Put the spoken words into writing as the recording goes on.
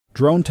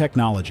Drone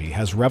technology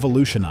has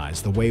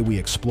revolutionized the way we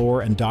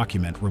explore and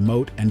document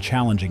remote and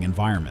challenging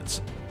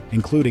environments,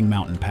 including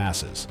mountain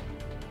passes.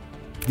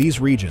 These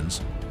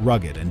regions,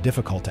 rugged and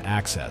difficult to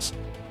access,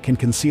 can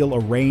conceal a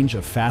range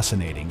of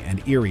fascinating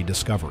and eerie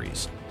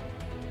discoveries.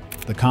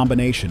 The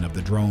combination of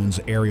the drone's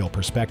aerial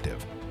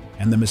perspective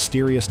and the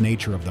mysterious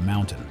nature of the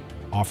mountain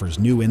offers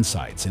new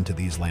insights into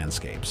these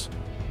landscapes.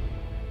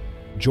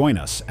 Join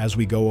us as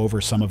we go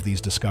over some of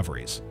these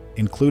discoveries,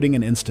 including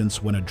an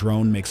instance when a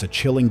drone makes a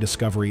chilling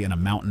discovery in a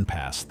mountain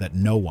pass that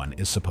no one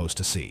is supposed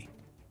to see.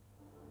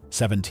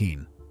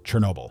 17.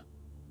 Chernobyl.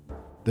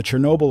 The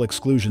Chernobyl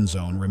exclusion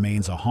zone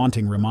remains a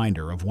haunting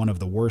reminder of one of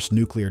the worst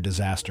nuclear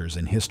disasters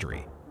in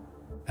history.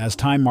 As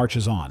time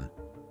marches on,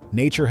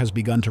 nature has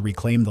begun to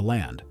reclaim the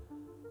land,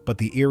 but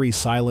the eerie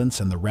silence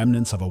and the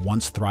remnants of a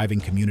once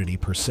thriving community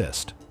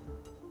persist.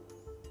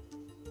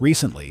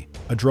 Recently,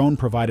 a drone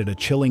provided a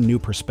chilling new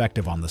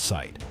perspective on the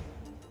site,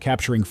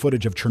 capturing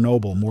footage of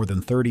Chernobyl more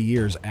than 30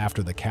 years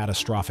after the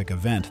catastrophic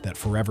event that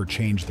forever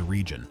changed the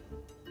region.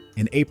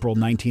 In April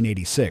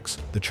 1986,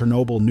 the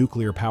Chernobyl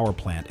nuclear power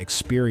plant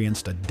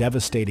experienced a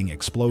devastating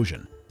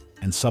explosion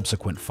and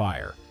subsequent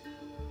fire.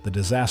 The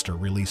disaster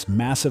released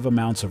massive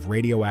amounts of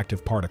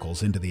radioactive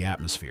particles into the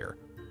atmosphere,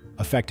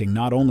 affecting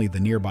not only the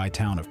nearby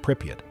town of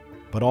Pripyat,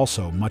 but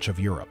also much of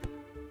Europe.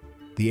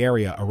 The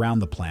area around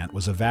the plant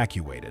was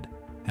evacuated,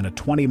 and a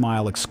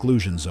 20-mile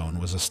exclusion zone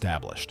was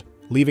established,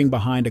 leaving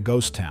behind a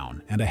ghost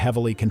town and a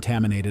heavily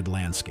contaminated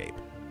landscape.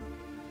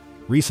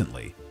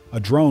 Recently, a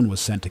drone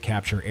was sent to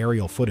capture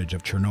aerial footage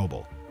of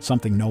Chernobyl,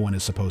 something no one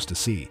is supposed to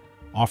see,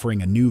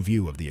 offering a new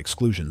view of the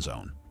exclusion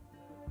zone.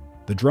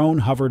 The drone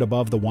hovered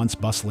above the once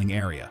bustling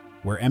area,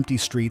 where empty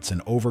streets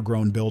and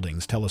overgrown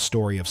buildings tell a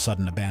story of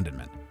sudden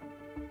abandonment.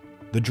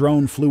 The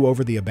drone flew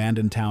over the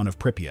abandoned town of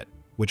Pripyat,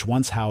 which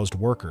once housed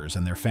workers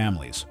and their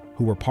families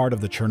who were part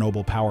of the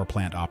Chernobyl power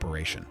plant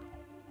operation.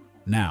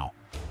 Now,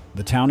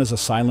 the town is a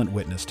silent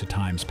witness to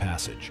time's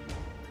passage.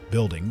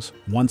 Buildings,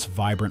 once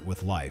vibrant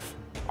with life,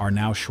 are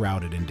now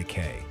shrouded in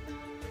decay.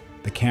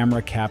 The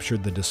camera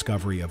captured the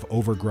discovery of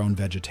overgrown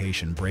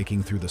vegetation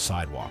breaking through the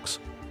sidewalks,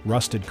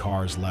 rusted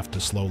cars left to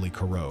slowly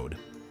corrode,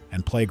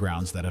 and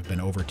playgrounds that have been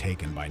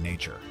overtaken by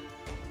nature.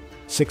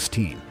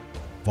 16.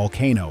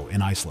 Volcano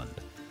in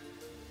Iceland.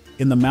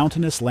 In the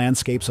mountainous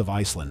landscapes of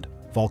Iceland,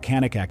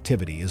 volcanic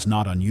activity is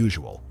not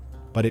unusual,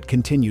 but it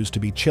continues to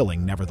be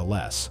chilling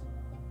nevertheless.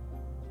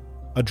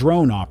 A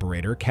drone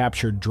operator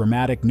captured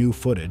dramatic new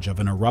footage of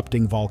an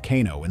erupting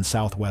volcano in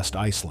southwest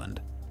Iceland,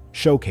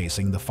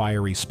 showcasing the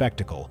fiery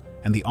spectacle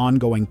and the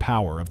ongoing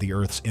power of the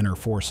Earth's inner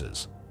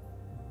forces.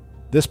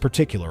 This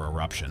particular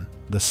eruption,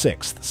 the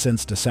sixth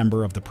since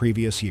December of the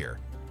previous year,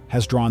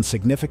 has drawn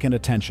significant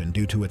attention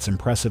due to its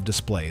impressive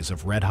displays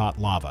of red-hot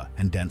lava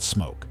and dense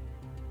smoke.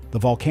 The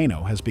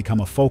volcano has become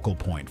a focal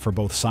point for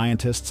both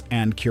scientists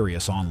and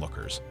curious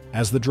onlookers.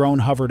 As the drone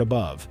hovered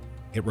above,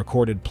 it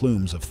recorded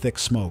plumes of thick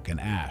smoke and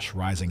ash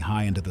rising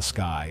high into the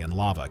sky and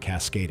lava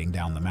cascading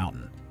down the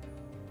mountain.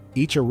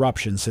 Each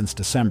eruption since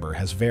December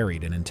has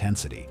varied in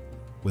intensity,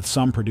 with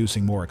some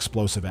producing more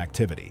explosive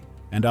activity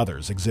and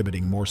others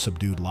exhibiting more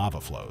subdued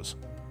lava flows.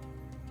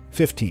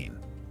 15.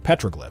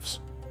 Petroglyphs.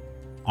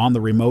 On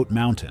the remote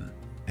mountain,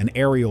 an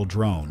aerial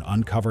drone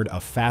uncovered a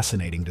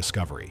fascinating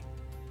discovery.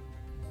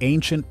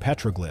 Ancient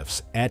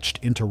petroglyphs etched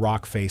into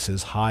rock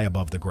faces high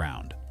above the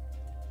ground.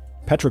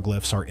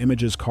 Petroglyphs are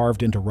images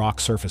carved into rock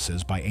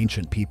surfaces by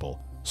ancient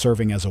people,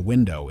 serving as a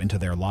window into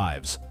their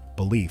lives,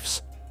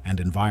 beliefs, and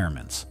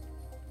environments.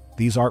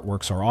 These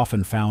artworks are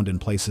often found in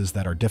places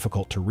that are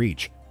difficult to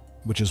reach,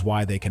 which is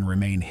why they can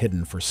remain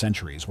hidden for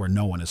centuries where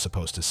no one is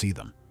supposed to see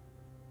them.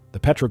 The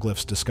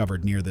petroglyphs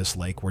discovered near this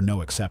lake were no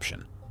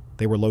exception.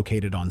 They were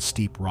located on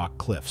steep rock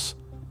cliffs,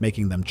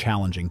 making them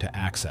challenging to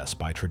access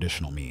by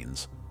traditional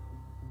means.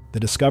 The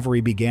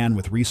discovery began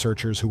with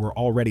researchers who were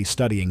already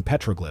studying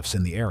petroglyphs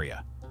in the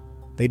area.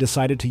 They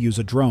decided to use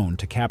a drone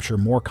to capture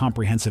more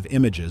comprehensive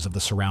images of the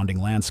surrounding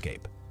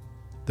landscape.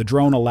 The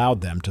drone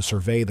allowed them to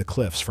survey the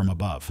cliffs from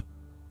above,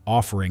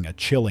 offering a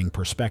chilling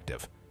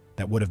perspective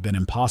that would have been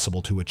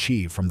impossible to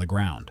achieve from the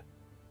ground.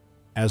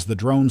 As the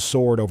drone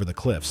soared over the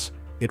cliffs,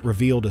 it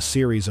revealed a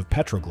series of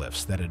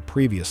petroglyphs that had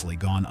previously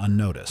gone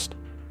unnoticed.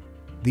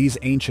 These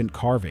ancient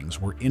carvings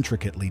were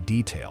intricately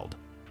detailed,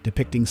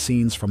 depicting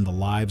scenes from the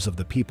lives of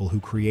the people who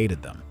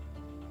created them.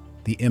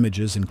 The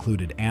images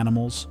included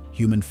animals,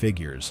 human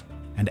figures,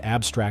 and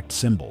abstract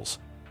symbols,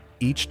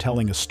 each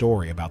telling a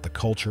story about the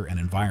culture and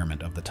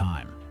environment of the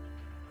time.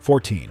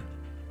 14.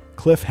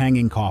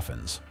 Cliff-hanging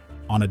coffins.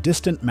 On a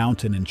distant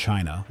mountain in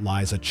China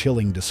lies a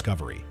chilling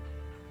discovery.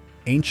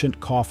 Ancient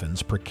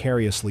coffins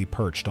precariously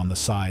perched on the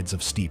sides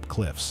of steep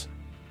cliffs.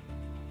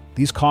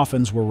 These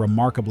coffins were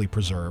remarkably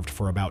preserved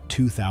for about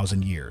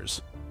 2,000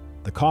 years.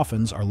 The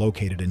coffins are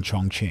located in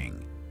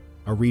Chongqing,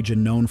 a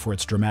region known for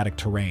its dramatic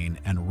terrain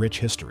and rich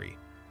history.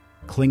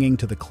 Clinging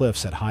to the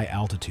cliffs at high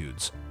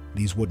altitudes,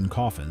 these wooden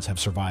coffins have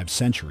survived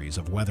centuries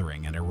of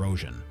weathering and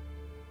erosion.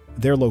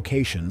 Their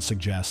location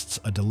suggests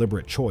a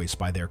deliberate choice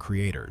by their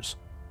creators,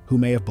 who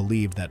may have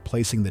believed that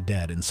placing the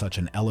dead in such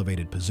an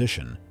elevated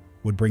position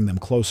would bring them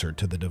closer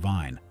to the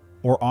divine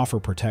or offer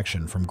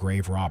protection from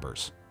grave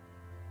robbers.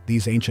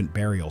 These ancient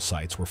burial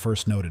sites were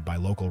first noted by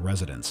local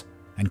residents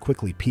and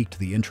quickly piqued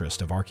the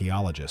interest of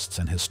archaeologists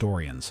and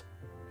historians.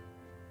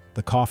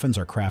 The coffins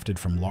are crafted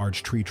from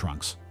large tree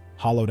trunks,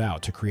 hollowed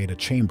out to create a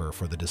chamber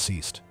for the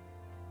deceased.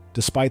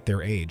 Despite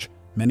their age,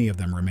 many of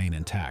them remain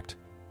intact.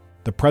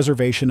 The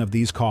preservation of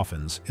these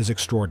coffins is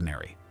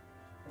extraordinary.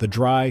 The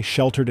dry,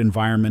 sheltered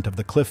environment of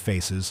the cliff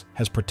faces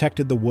has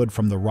protected the wood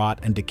from the rot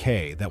and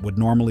decay that would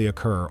normally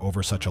occur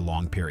over such a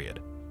long period.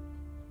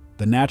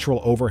 The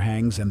natural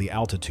overhangs and the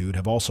altitude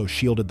have also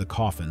shielded the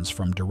coffins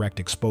from direct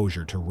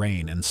exposure to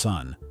rain and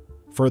sun,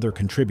 further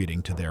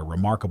contributing to their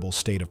remarkable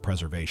state of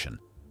preservation.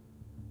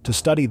 To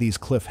study these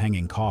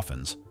cliff-hanging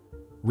coffins,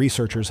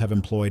 researchers have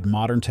employed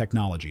modern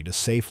technology to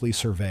safely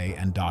survey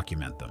and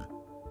document them.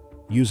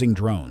 Using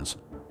drones,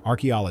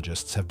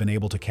 archaeologists have been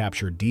able to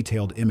capture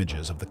detailed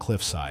images of the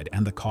cliffside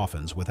and the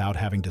coffins without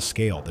having to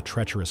scale the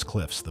treacherous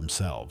cliffs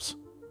themselves.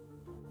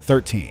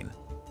 13.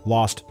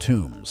 Lost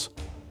tombs.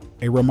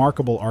 A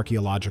remarkable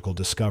archaeological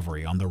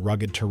discovery on the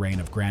rugged terrain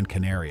of Gran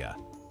Canaria,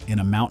 in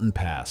a mountain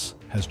pass,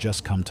 has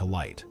just come to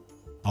light.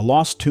 A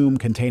lost tomb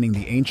containing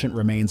the ancient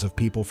remains of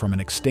people from an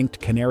extinct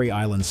Canary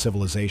Island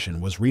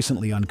civilization was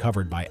recently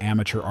uncovered by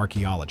amateur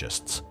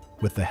archaeologists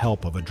with the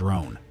help of a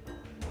drone.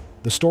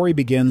 The story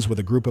begins with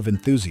a group of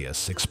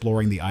enthusiasts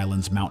exploring the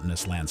island's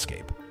mountainous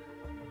landscape.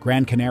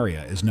 Gran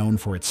Canaria is known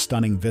for its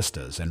stunning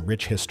vistas and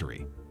rich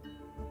history.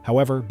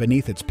 However,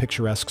 beneath its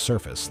picturesque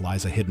surface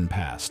lies a hidden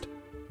past,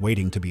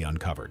 waiting to be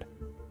uncovered.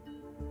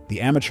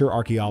 The amateur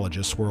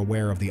archaeologists were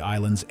aware of the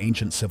island's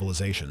ancient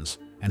civilizations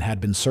and had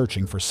been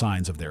searching for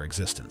signs of their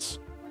existence.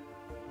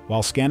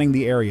 While scanning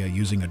the area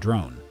using a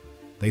drone,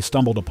 they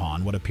stumbled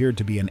upon what appeared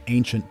to be an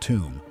ancient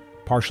tomb,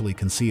 partially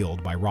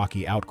concealed by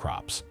rocky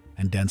outcrops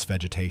and dense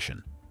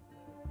vegetation.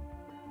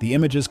 The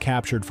images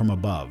captured from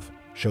above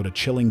showed a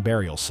chilling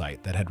burial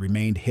site that had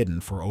remained hidden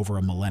for over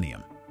a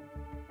millennium.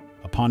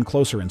 Upon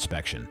closer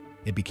inspection,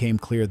 it became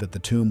clear that the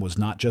tomb was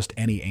not just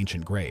any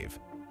ancient grave.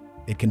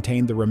 It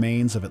contained the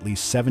remains of at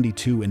least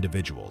 72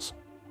 individuals,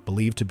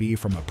 believed to be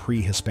from a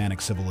pre-Hispanic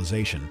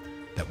civilization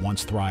that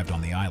once thrived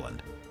on the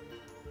island.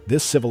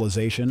 This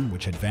civilization,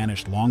 which had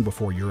vanished long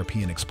before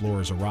European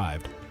explorers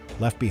arrived,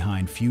 left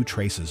behind few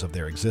traces of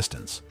their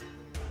existence.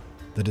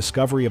 The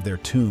discovery of their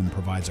tomb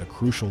provides a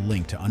crucial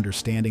link to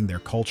understanding their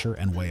culture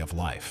and way of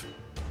life.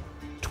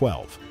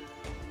 12.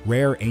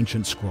 Rare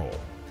ancient scroll.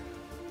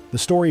 The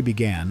story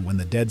began when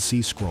the Dead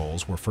Sea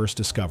Scrolls were first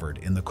discovered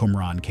in the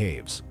Qumran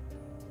caves,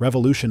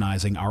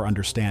 revolutionizing our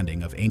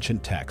understanding of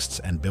ancient texts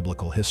and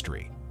biblical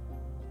history.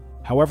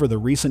 However, the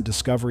recent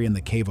discovery in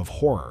the Cave of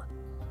Horror,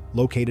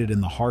 located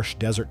in the harsh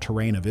desert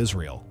terrain of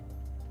Israel,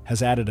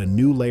 has added a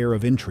new layer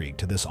of intrigue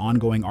to this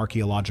ongoing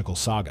archaeological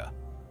saga.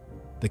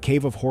 The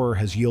Cave of Horror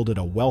has yielded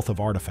a wealth of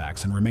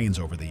artifacts and remains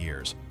over the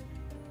years.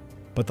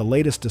 But the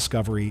latest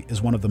discovery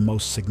is one of the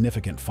most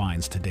significant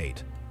finds to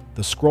date.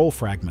 The scroll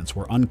fragments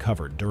were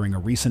uncovered during a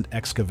recent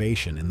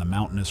excavation in the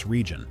mountainous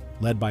region,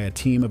 led by a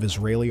team of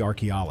Israeli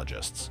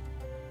archaeologists.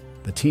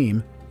 The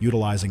team,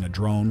 utilizing a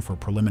drone for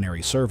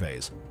preliminary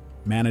surveys,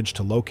 managed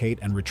to locate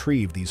and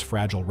retrieve these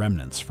fragile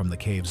remnants from the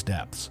cave's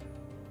depths.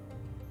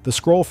 The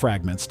scroll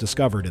fragments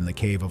discovered in the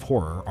Cave of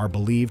Horror are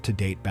believed to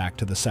date back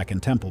to the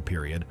Second Temple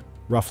period,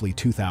 roughly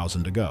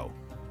 2000 ago.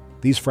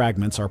 These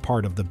fragments are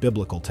part of the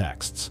biblical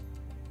texts.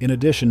 In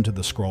addition to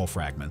the scroll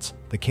fragments,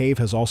 the cave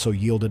has also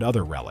yielded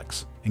other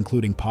relics,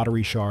 including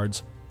pottery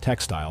shards,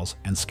 textiles,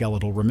 and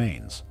skeletal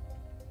remains.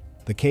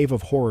 The Cave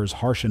of Horror's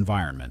harsh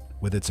environment,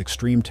 with its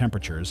extreme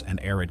temperatures and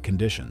arid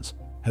conditions,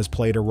 has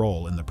played a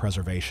role in the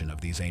preservation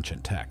of these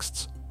ancient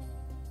texts.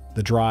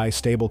 The dry,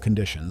 stable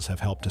conditions have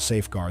helped to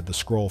safeguard the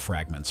scroll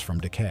fragments from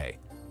decay,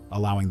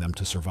 allowing them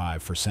to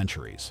survive for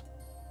centuries.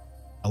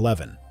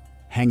 11.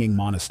 Hanging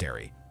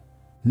Monastery.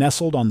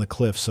 Nestled on the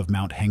cliffs of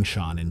Mount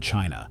Hengshan in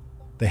China,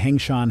 the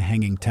Hengshan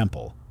Hanging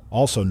Temple,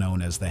 also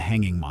known as the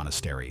Hanging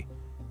Monastery,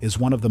 is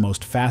one of the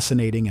most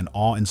fascinating and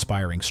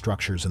awe-inspiring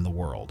structures in the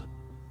world.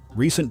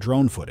 Recent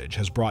drone footage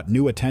has brought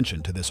new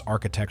attention to this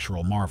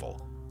architectural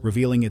marvel,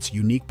 revealing its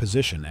unique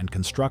position and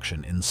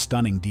construction in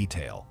stunning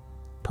detail.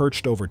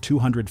 Perched over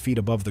 200 feet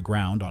above the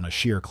ground on a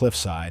sheer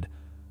cliffside,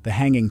 the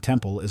Hanging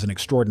Temple is an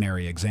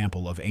extraordinary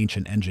example of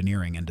ancient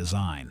engineering and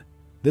design.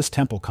 This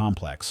temple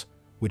complex,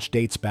 which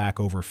dates back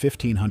over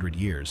 1,500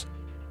 years,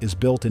 is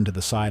built into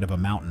the side of a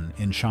mountain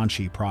in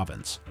Shanxi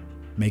province,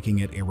 making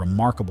it a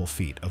remarkable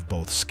feat of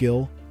both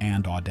skill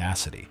and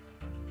audacity.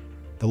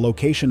 The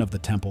location of the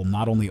temple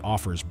not only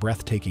offers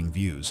breathtaking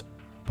views,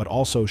 but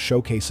also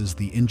showcases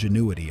the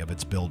ingenuity of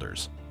its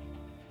builders.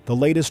 The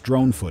latest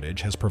drone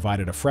footage has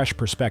provided a fresh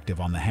perspective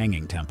on the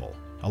Hanging Temple,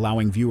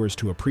 allowing viewers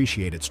to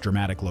appreciate its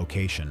dramatic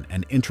location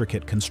and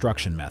intricate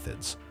construction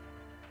methods.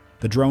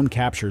 The drone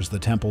captures the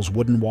temple's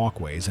wooden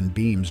walkways and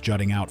beams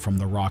jutting out from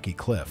the rocky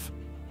cliff,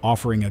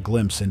 offering a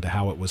glimpse into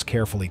how it was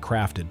carefully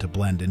crafted to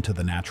blend into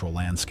the natural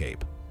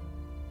landscape.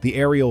 The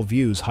aerial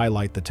views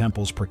highlight the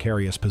temple's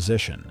precarious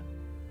position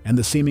and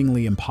the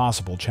seemingly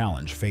impossible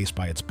challenge faced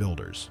by its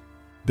builders.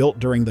 Built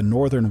during the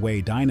Northern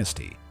Wei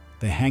dynasty,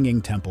 The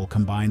Hanging Temple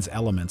combines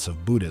elements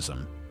of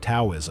Buddhism,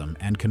 Taoism,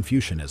 and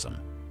Confucianism,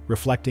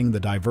 reflecting the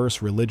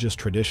diverse religious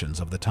traditions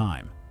of the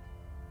time.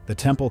 The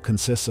temple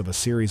consists of a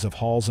series of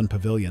halls and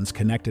pavilions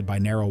connected by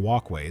narrow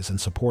walkways and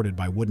supported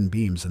by wooden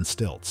beams and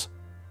stilts.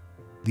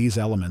 These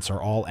elements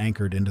are all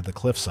anchored into the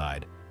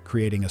cliffside,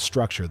 creating a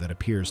structure that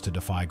appears to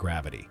defy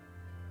gravity.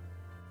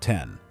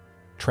 10.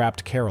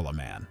 Trapped Kerala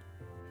Man.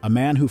 A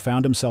man who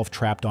found himself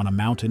trapped on a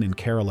mountain in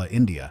Kerala,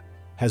 India,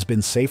 has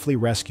been safely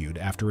rescued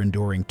after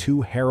enduring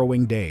 2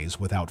 harrowing days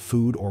without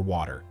food or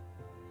water.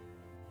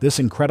 This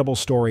incredible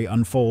story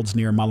unfolds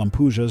near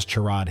Malampuja's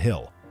Charad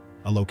Hill,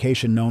 a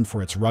location known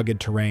for its rugged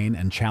terrain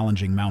and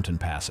challenging mountain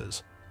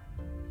passes.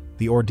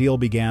 The ordeal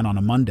began on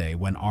a Monday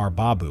when R.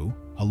 Babu,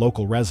 a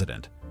local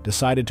resident,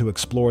 decided to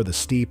explore the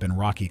steep and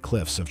rocky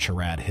cliffs of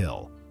Charad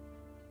Hill.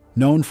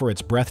 Known for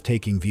its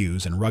breathtaking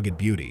views and rugged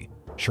beauty,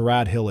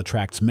 Charad Hill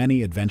attracts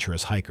many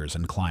adventurous hikers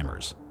and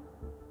climbers.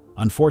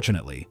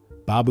 Unfortunately,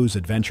 Babu's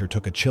adventure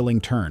took a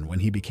chilling turn when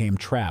he became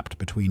trapped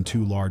between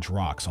 2 large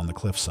rocks on the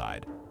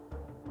cliffside.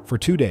 For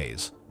 2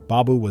 days,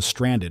 Babu was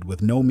stranded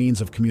with no means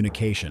of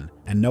communication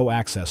and no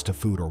access to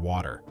food or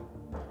water.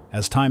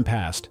 As time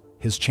passed,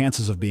 his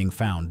chances of being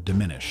found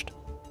diminished.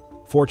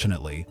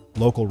 Fortunately,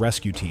 local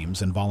rescue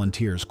teams and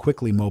volunteers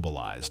quickly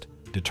mobilized,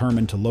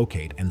 determined to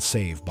locate and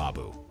save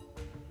Babu.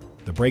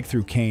 The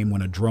breakthrough came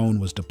when a drone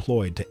was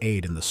deployed to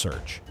aid in the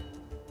search.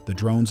 The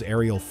drone's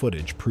aerial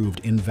footage proved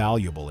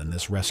invaluable in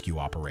this rescue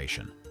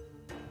operation.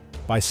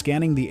 By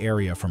scanning the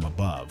area from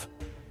above,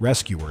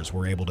 rescuers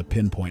were able to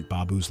pinpoint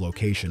Babu's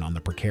location on the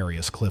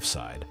precarious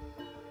cliffside.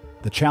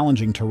 The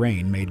challenging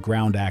terrain made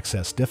ground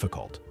access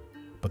difficult,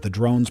 but the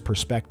drone's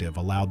perspective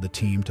allowed the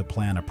team to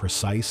plan a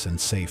precise and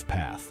safe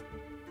path.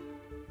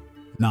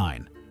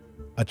 9.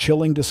 A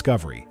Chilling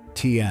Discovery,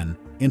 TN,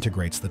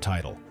 integrates the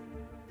title.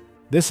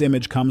 This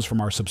image comes from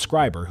our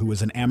subscriber who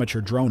is an amateur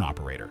drone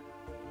operator.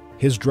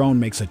 His drone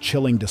makes a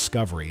chilling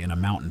discovery in a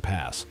mountain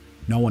pass.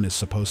 No one is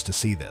supposed to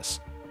see this.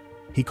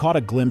 He caught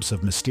a glimpse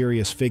of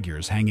mysterious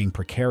figures hanging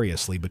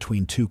precariously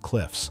between 2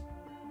 cliffs.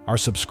 Our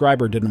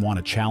subscriber didn't want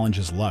to challenge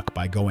his luck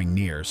by going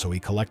near, so he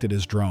collected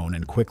his drone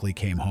and quickly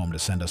came home to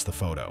send us the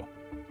photo.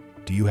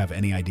 Do you have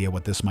any idea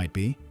what this might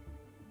be?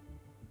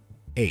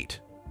 8.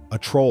 A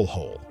Troll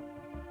Hole.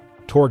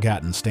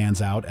 Torghatten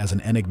stands out as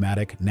an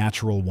enigmatic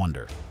natural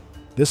wonder.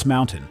 This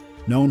mountain,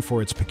 known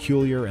for its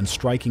peculiar and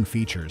striking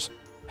features,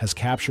 has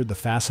captured the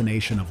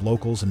fascination of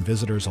locals and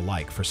visitors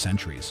alike for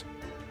centuries.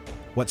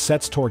 What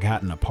sets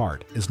Torghatten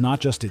apart is not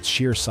just its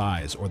sheer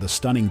size or the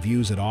stunning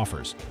views it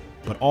offers,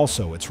 but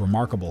also its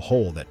remarkable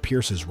hole that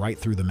pierces right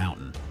through the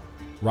mountain.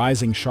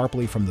 Rising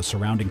sharply from the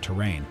surrounding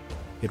terrain,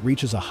 it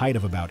reaches a height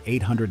of about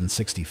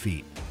 860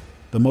 feet.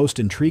 The most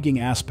intriguing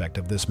aspect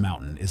of this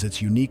mountain is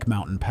its unique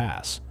mountain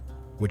pass,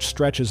 which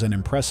stretches an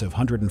impressive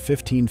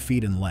 115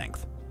 feet in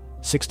length,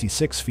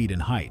 66 feet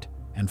in height,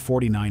 and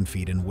 49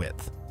 feet in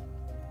width.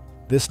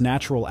 This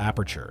natural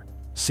aperture,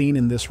 seen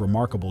in this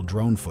remarkable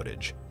drone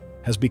footage,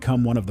 has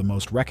become one of the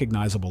most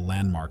recognizable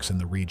landmarks in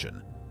the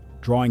region,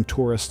 drawing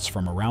tourists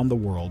from around the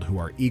world who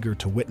are eager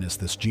to witness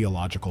this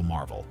geological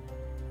marvel.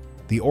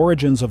 The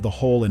origins of the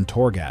hole in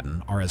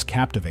Torghatten are as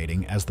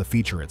captivating as the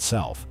feature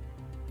itself.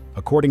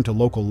 According to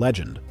local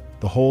legend,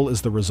 the hole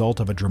is the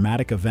result of a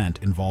dramatic event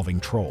involving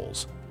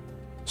trolls.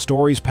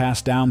 Stories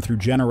passed down through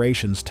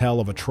generations tell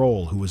of a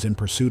troll who was in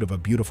pursuit of a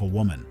beautiful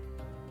woman.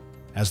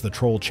 As the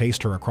troll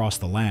chased her across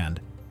the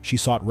land, she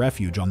sought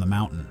refuge on the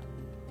mountain.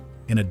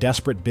 In a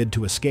desperate bid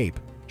to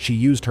escape, she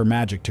used her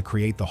magic to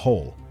create the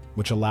hole,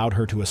 which allowed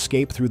her to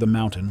escape through the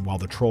mountain while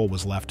the troll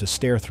was left to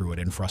stare through it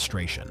in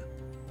frustration.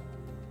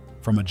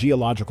 From a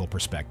geological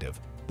perspective,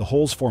 the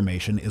hole's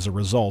formation is a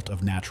result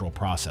of natural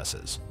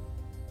processes.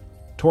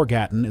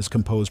 Torghatten is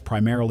composed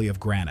primarily of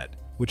granite,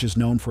 which is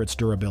known for its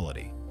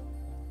durability.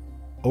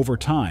 Over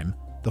time,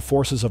 the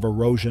forces of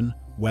erosion,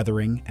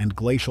 weathering, and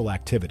glacial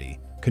activity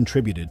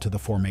contributed to the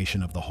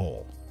formation of the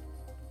hole.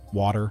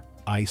 Water,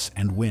 ice,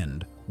 and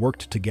wind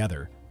worked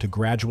together to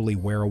gradually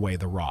wear away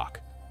the rock,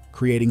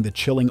 creating the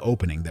chilling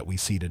opening that we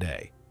see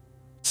today.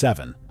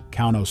 7.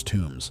 Kaunos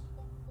Tombs.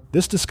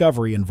 This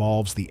discovery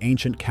involves the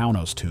ancient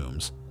Kaunos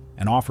tombs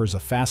and offers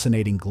a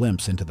fascinating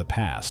glimpse into the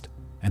past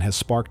and has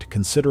sparked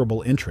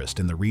considerable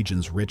interest in the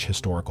region's rich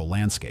historical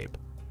landscape.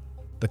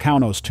 The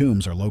Kaunos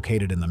tombs are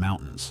located in the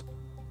mountains.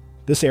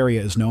 This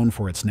area is known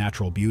for its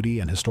natural beauty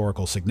and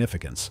historical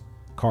significance,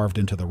 carved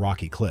into the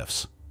rocky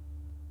cliffs.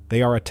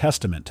 They are a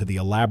testament to the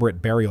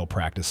elaborate burial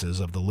practices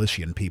of the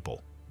Lycian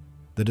people.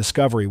 The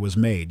discovery was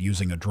made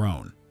using a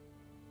drone.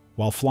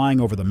 While flying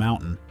over the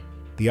mountain,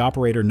 the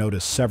operator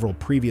noticed several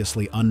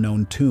previously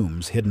unknown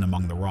tombs hidden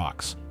among the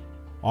rocks,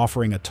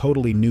 offering a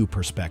totally new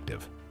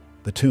perspective.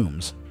 The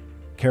tombs,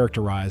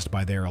 characterized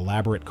by their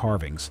elaborate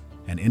carvings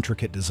and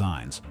intricate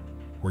designs,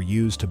 were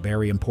used to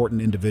bury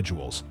important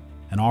individuals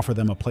and offer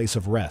them a place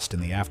of rest in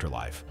the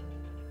afterlife.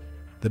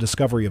 The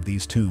discovery of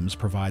these tombs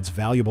provides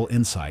valuable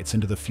insights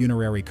into the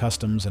funerary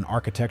customs and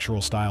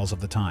architectural styles of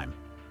the time.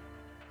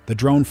 The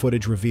drone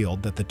footage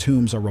revealed that the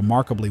tombs are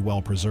remarkably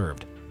well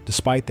preserved,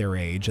 despite their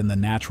age and the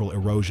natural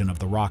erosion of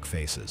the rock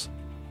faces.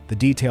 The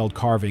detailed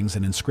carvings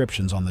and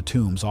inscriptions on the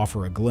tombs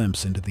offer a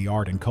glimpse into the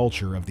art and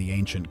culture of the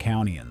ancient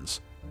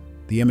Countians.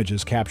 The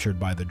images captured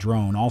by the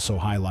drone also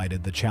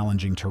highlighted the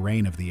challenging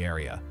terrain of the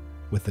area,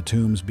 with the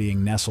tombs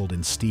being nestled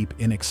in steep,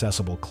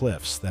 inaccessible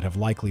cliffs that have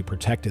likely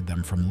protected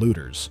them from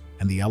looters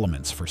and the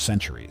elements for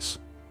centuries.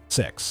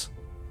 6.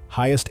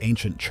 Highest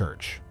ancient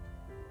church.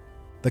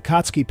 The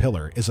Kotsky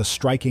Pillar is a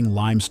striking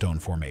limestone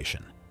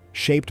formation,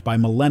 shaped by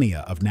millennia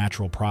of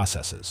natural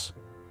processes.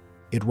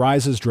 It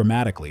rises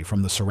dramatically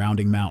from the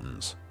surrounding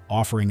mountains,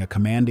 offering a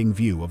commanding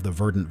view of the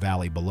verdant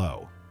valley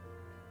below.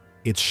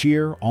 Its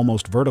sheer,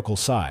 almost vertical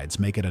sides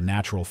make it a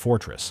natural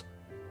fortress,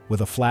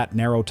 with a flat,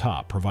 narrow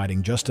top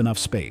providing just enough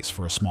space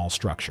for a small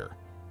structure.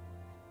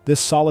 This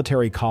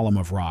solitary column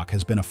of rock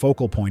has been a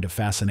focal point of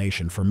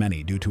fascination for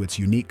many due to its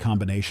unique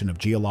combination of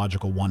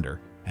geological wonder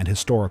and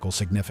historical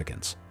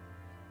significance.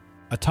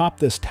 Atop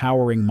this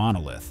towering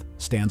monolith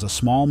stands a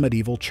small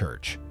medieval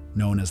church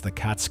known as the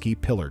Kotsky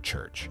Pillar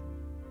Church.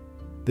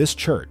 This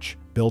church,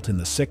 built in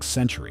the 6th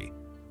century,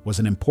 was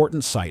an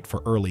important site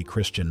for early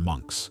Christian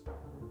monks.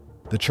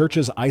 The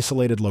church's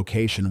isolated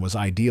location was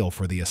ideal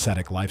for the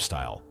ascetic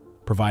lifestyle,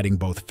 providing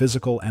both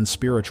physical and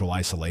spiritual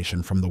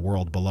isolation from the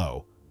world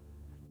below.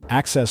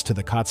 Access to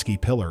the Kotsky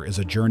Pillar is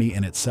a journey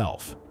in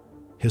itself.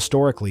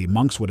 Historically,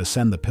 monks would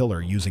ascend the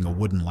pillar using a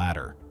wooden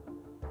ladder.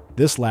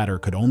 This ladder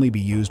could only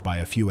be used by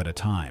a few at a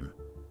time.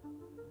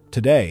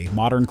 Today,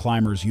 modern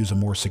climbers use a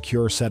more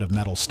secure set of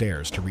metal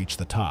stairs to reach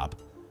the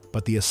top,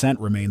 but the ascent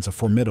remains a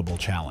formidable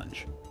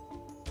challenge.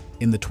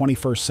 In the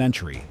 21st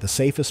century, the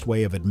safest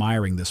way of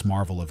admiring this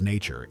marvel of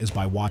nature is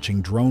by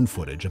watching drone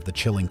footage of the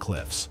chilling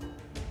cliffs.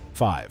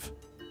 5.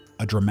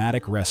 A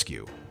dramatic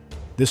rescue.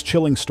 This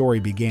chilling story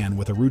began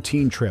with a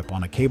routine trip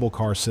on a cable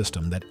car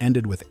system that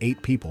ended with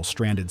 8 people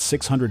stranded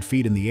 600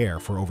 feet in the air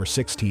for over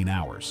 16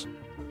 hours.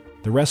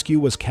 The rescue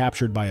was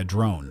captured by a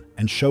drone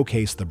and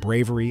showcased the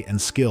bravery and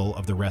skill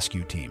of the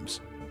rescue teams.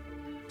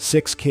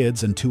 6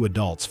 kids and 2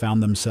 adults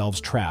found themselves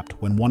trapped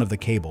when one of the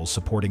cables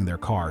supporting their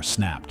car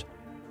snapped.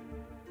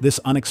 This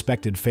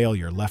unexpected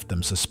failure left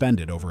them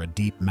suspended over a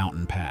deep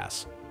mountain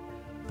pass.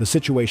 The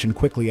situation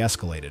quickly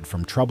escalated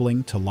from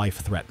troubling to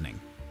life-threatening.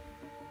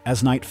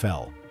 As night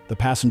fell, the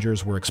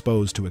passengers were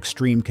exposed to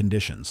extreme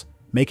conditions,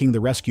 making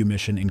the rescue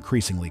mission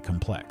increasingly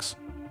complex.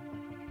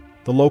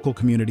 The local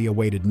community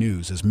awaited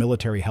news as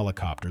military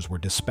helicopters were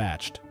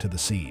dispatched to the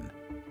scene.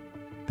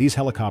 These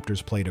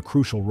helicopters played a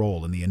crucial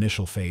role in the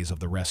initial phase of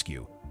the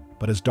rescue,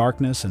 but as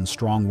darkness and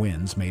strong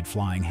winds made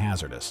flying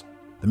hazardous,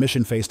 the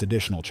mission faced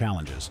additional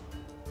challenges.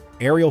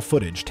 Aerial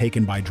footage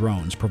taken by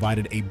drones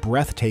provided a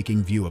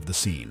breathtaking view of the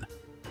scene,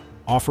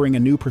 offering a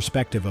new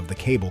perspective of the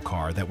cable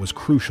car that was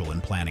crucial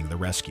in planning the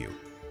rescue.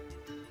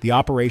 The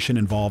operation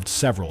involved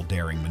several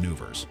daring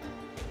maneuvers.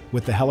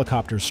 With the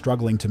helicopters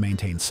struggling to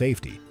maintain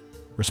safety,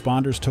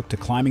 responders took to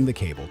climbing the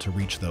cable to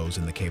reach those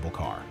in the cable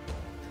car.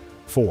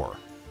 4.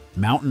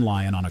 Mountain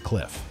lion on a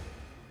cliff.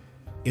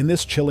 In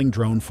this chilling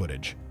drone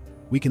footage,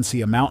 we can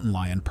see a mountain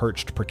lion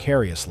perched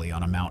precariously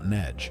on a mountain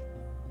edge.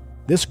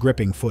 This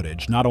gripping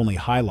footage not only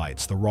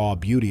highlights the raw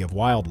beauty of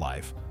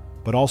wildlife,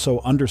 but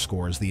also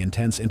underscores the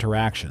intense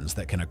interactions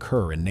that can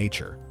occur in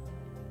nature.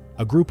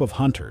 A group of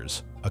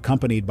hunters,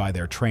 accompanied by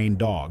their trained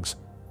dogs,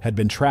 had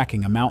been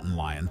tracking a mountain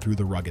lion through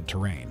the rugged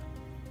terrain.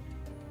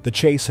 The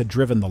chase had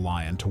driven the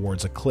lion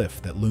towards a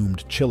cliff that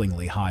loomed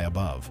chillingly high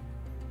above.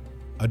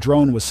 A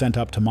drone was sent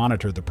up to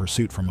monitor the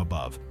pursuit from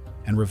above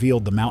and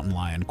revealed the mountain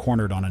lion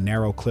cornered on a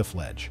narrow cliff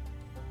ledge.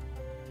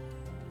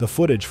 The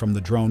footage from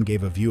the drone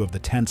gave a view of the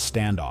tense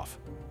standoff.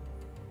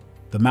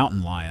 The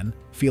mountain lion,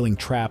 feeling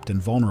trapped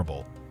and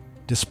vulnerable,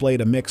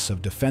 displayed a mix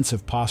of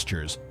defensive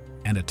postures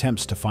and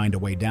attempts to find a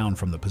way down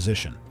from the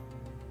position.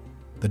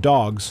 The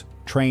dogs,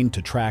 trained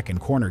to track and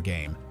corner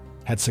game,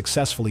 had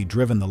successfully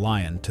driven the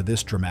lion to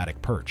this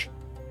dramatic perch.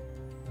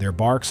 Their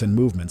barks and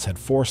movements had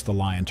forced the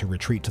lion to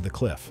retreat to the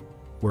cliff,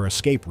 where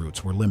escape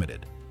routes were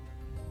limited.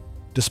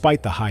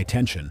 Despite the high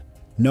tension,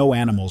 no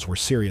animals were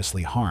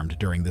seriously harmed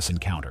during this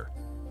encounter.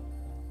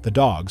 The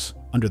dogs,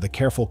 under the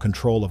careful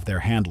control of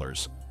their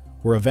handlers,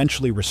 were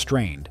eventually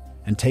restrained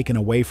and taken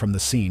away from the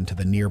scene to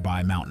the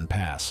nearby mountain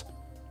pass.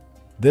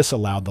 This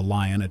allowed the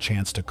lion a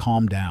chance to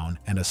calm down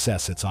and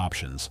assess its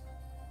options.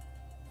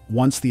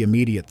 Once the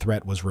immediate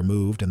threat was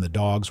removed and the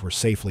dogs were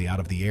safely out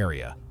of the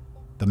area,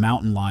 the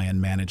mountain lion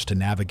managed to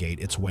navigate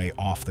its way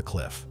off the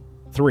cliff.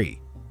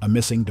 3. A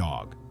missing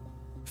dog.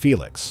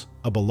 Felix,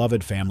 a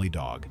beloved family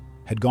dog,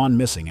 had gone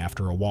missing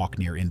after a walk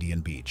near Indian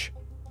Beach.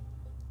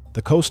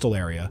 The coastal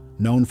area,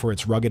 known for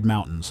its rugged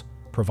mountains,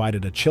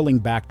 provided a chilling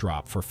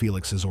backdrop for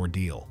Felix's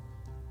ordeal.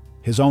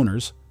 His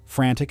owners,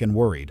 frantic and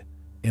worried,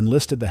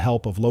 enlisted the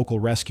help of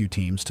local rescue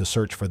teams to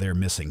search for their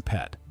missing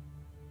pet.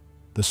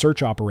 The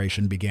search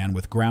operation began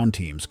with ground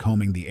teams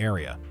combing the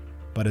area,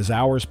 but as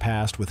hours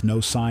passed with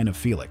no sign of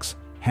Felix,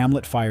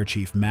 Hamlet Fire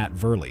Chief Matt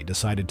Verley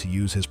decided to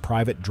use his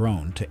private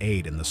drone to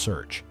aid in the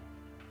search.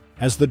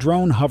 As the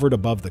drone hovered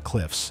above the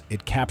cliffs,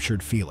 it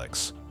captured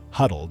Felix,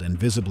 huddled and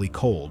visibly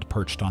cold,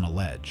 perched on a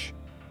ledge.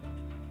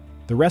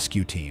 The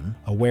rescue team,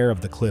 aware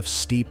of the cliff's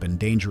steep and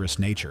dangerous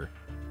nature,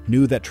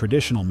 knew that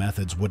traditional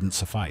methods wouldn't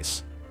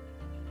suffice.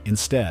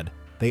 Instead,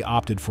 they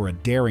opted for a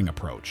daring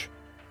approach,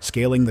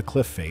 scaling the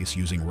cliff face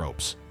using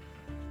ropes.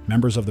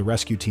 Members of the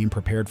rescue team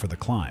prepared for the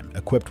climb,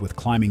 equipped with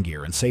climbing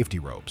gear and safety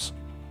ropes.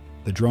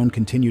 The drone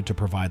continued to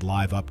provide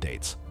live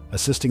updates,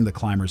 assisting the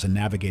climbers in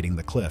navigating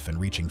the cliff and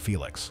reaching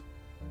Felix.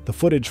 The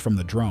footage from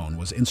the drone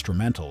was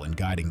instrumental in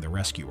guiding the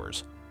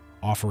rescuers,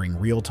 offering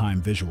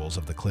real-time visuals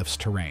of the cliff's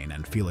terrain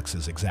and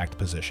Felix's exact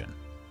position.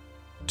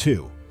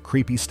 2.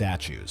 Creepy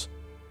statues.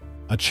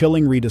 A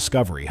chilling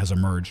rediscovery has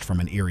emerged from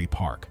an eerie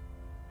park.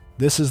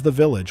 This is the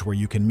village where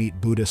you can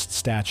meet Buddhist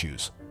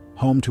statues,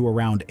 home to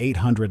around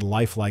 800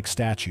 lifelike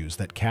statues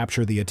that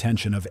capture the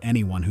attention of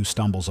anyone who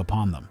stumbles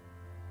upon them.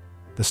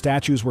 The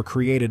statues were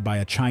created by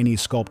a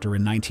Chinese sculptor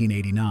in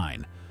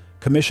 1989,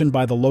 commissioned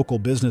by the local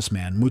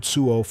businessman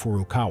Mutsuo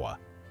Furukawa.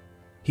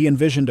 He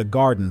envisioned a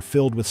garden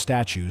filled with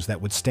statues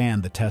that would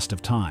stand the test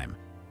of time.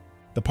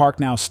 The park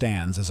now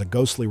stands as a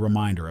ghostly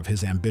reminder of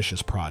his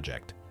ambitious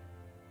project.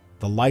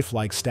 The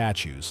lifelike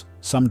statues,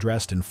 some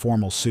dressed in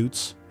formal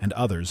suits and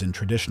others in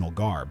traditional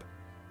garb,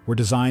 were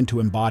designed to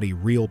embody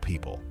real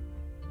people.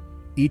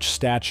 Each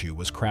statue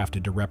was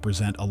crafted to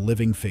represent a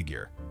living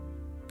figure,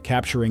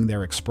 capturing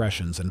their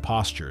expressions and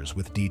postures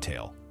with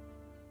detail.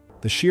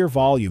 The sheer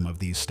volume of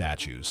these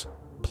statues,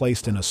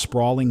 placed in a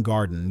sprawling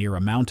garden near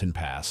a mountain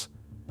pass,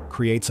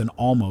 creates an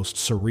almost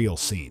surreal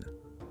scene.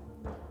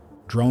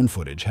 Drone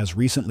footage has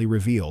recently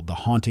revealed the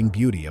haunting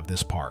beauty of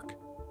this park.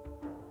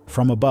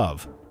 From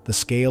above, the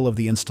scale of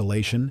the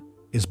installation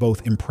is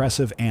both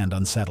impressive and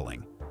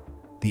unsettling.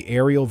 The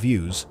aerial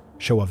views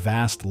show a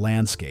vast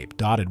landscape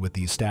dotted with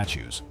these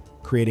statues,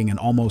 creating an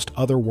almost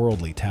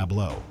otherworldly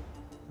tableau.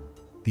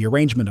 The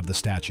arrangement of the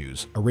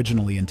statues,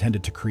 originally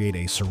intended to create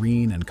a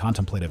serene and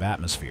contemplative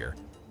atmosphere,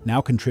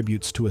 now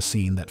contributes to a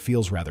scene that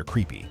feels rather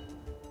creepy.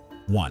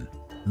 1.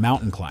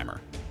 Mountain climber.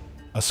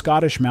 A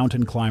Scottish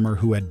mountain climber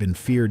who had been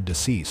feared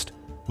deceased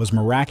was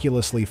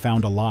miraculously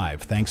found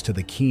alive thanks to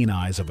the keen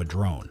eyes of a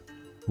drone.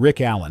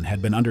 Rick Allen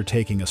had been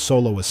undertaking a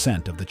solo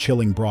ascent of the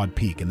chilling Broad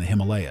Peak in the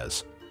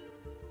Himalayas.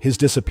 His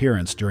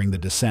disappearance during the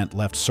descent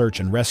left search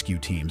and rescue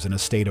teams in a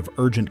state of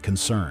urgent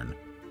concern,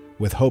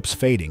 with hopes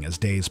fading as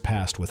days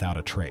passed without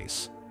a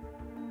trace.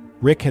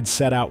 Rick had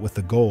set out with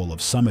the goal of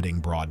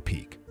summiting Broad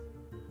Peak,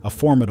 a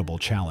formidable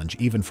challenge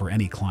even for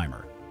any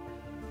climber.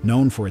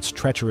 Known for its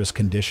treacherous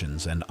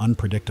conditions and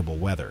unpredictable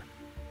weather,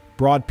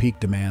 Broad Peak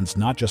demands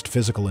not just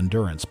physical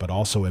endurance but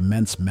also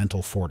immense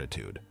mental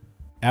fortitude.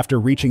 After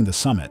reaching the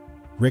summit,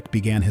 Rick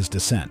began his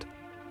descent,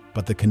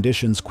 but the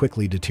conditions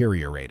quickly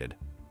deteriorated.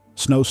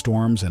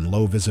 Snowstorms and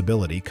low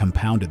visibility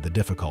compounded the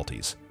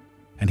difficulties,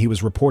 and he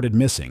was reported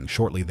missing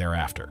shortly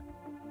thereafter.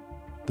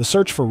 The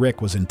search for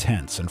Rick was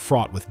intense and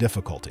fraught with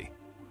difficulty,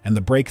 and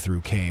the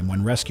breakthrough came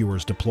when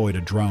rescuers deployed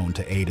a drone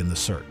to aid in the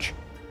search.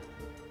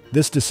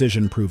 This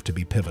decision proved to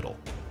be pivotal.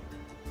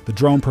 The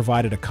drone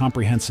provided a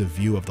comprehensive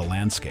view of the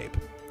landscape,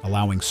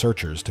 allowing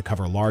searchers to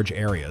cover large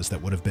areas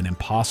that would have been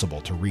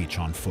impossible to reach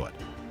on foot.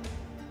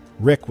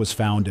 Rick was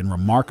found in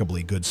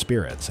remarkably good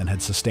spirits and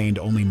had sustained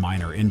only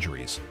minor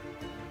injuries.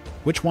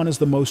 Which one is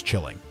the most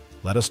chilling?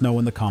 Let us know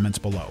in the comments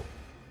below.